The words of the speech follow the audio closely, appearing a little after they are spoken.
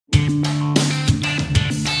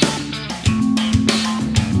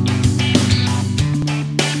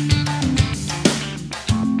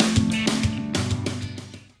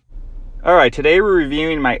All right, today we're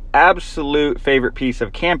reviewing my absolute favorite piece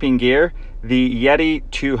of camping gear, the Yeti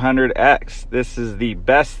 200x. This is the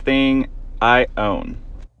best thing I own.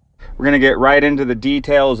 We're gonna get right into the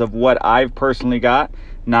details of what I've personally got,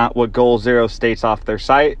 not what Goal Zero states off their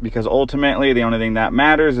site, because ultimately the only thing that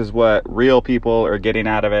matters is what real people are getting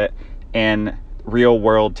out of it and real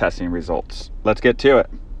world testing results. Let's get to it.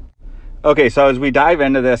 Okay, so as we dive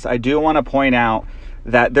into this, I do want to point out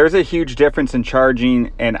that there's a huge difference in charging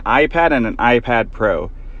an iPad and an iPad Pro.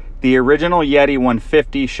 The original Yeti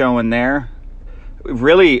 150 showing there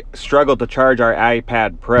really struggled to charge our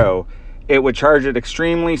iPad Pro. It would charge it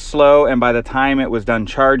extremely slow, and by the time it was done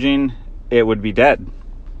charging, it would be dead.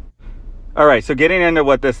 All right, so getting into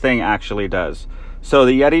what this thing actually does. So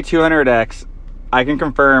the Yeti 200x, I can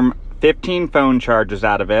confirm 15 phone charges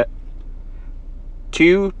out of it.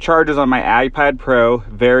 2 charges on my iPad Pro,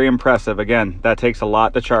 very impressive. Again, that takes a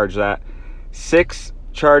lot to charge that. 6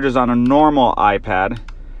 charges on a normal iPad,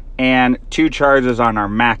 and 2 charges on our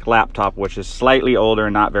Mac laptop, which is slightly older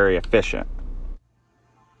and not very efficient.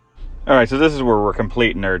 All right, so this is where we're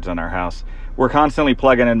complete nerds in our house. We're constantly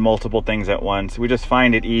plugging in multiple things at once. We just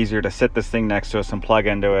find it easier to sit this thing next to us and plug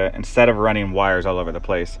into it instead of running wires all over the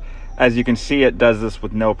place. As you can see, it does this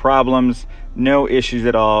with no problems, no issues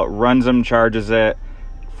at all. Runs them, charges it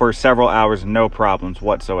for several hours, no problems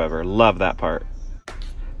whatsoever. Love that part.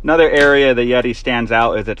 Another area the Yeti stands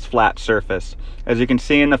out is its flat surface. As you can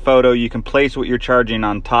see in the photo, you can place what you're charging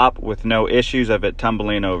on top with no issues of it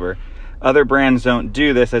tumbling over. Other brands don't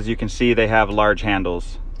do this. As you can see, they have large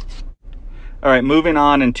handles. All right, moving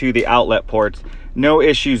on into the outlet ports. No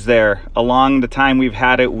issues there. Along the time we've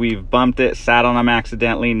had it, we've bumped it, sat on them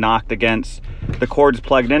accidentally, knocked against the cords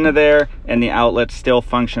plugged into there, and the outlets still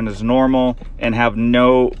function as normal and have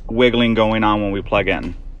no wiggling going on when we plug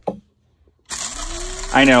in.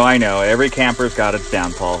 I know, every camper's got its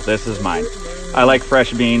downfall. This is mine. I like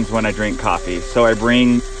fresh beans when I drink coffee, so I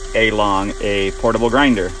bring along a portable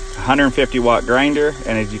grinder, 150 watt grinder,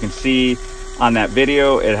 and as you can see on that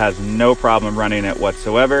video, it has no problem running it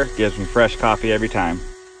whatsoever. Gives me fresh coffee every time.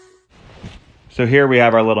 So here we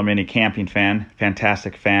have our little mini camping fan.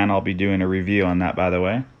 Fantastic fan. I'll be doing a review on that, by the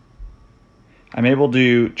way. I'm able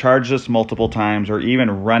to charge this multiple times or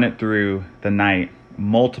even run it through the night,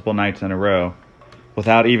 multiple nights in a row,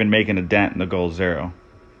 without even making a dent in the Goal Zero.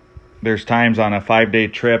 There's times on a 5-day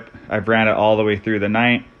trip, I've ran it all the way through the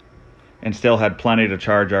night and still had plenty to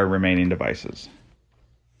charge our remaining devices.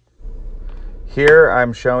 Here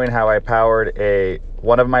I'm showing how I powered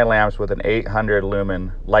one of my lamps with an 800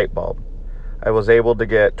 lumen light bulb. I was able to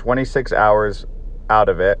get 26 hours out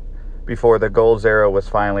of it before the Goal Zero was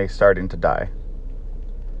finally starting to die.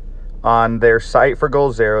 On their site for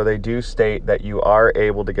Goal Zero, they do state that you are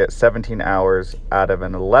able to get 17 hours out of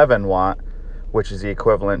an 11 watt, which is the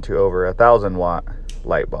equivalent to over 1,000 watt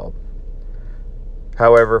light bulb.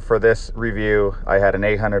 However, for this review, I had an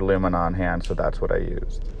 800 lumen on hand, so that's what I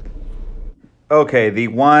used. Okay, the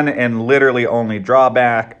one and literally only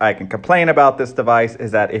drawback I can complain about this device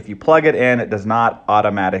is that if you plug it in, it does not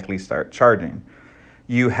automatically start charging.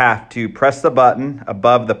 You have to press the button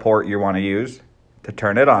above the port you want to use to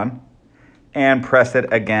turn it on and press it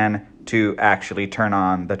again to actually turn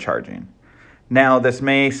on the charging. Now, this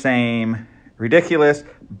may seem ridiculous,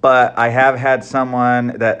 but I have had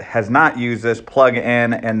someone that has not used this plug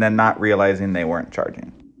in and then not realizing they weren't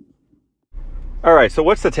charging. All right, so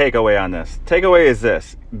what's the takeaway on this? Takeaway is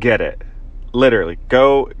this: get it. Literally,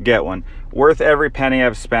 go get one. Worth every penny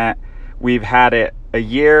I've spent. We've had it a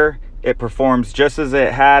year. It performs just as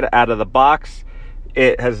it had out of the box.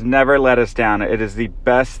 It has never let us down. It is the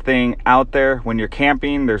best thing out there when you're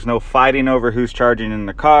camping. There's no fighting over who's charging in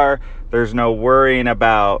the car. There's no worrying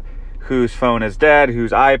about whose phone is dead, whose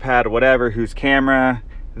iPad, whatever, whose camera,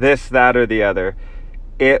 this, that, or the other.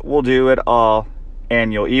 It will do it all,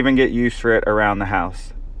 and you'll even get used for it around the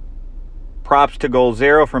house. Props to Goal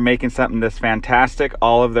Zero for making something this fantastic.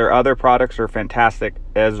 All of their other products are fantastic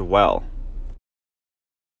as well.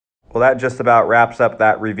 Well, that just about wraps up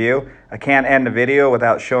that review. I can't end the video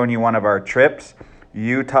without showing you one of our trips,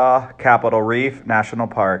 Utah Capitol Reef National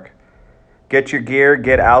Park. Get your gear,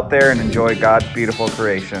 get out there, and enjoy God's beautiful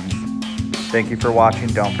creations. Thank you for watching.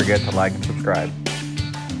 Don't forget to like and subscribe.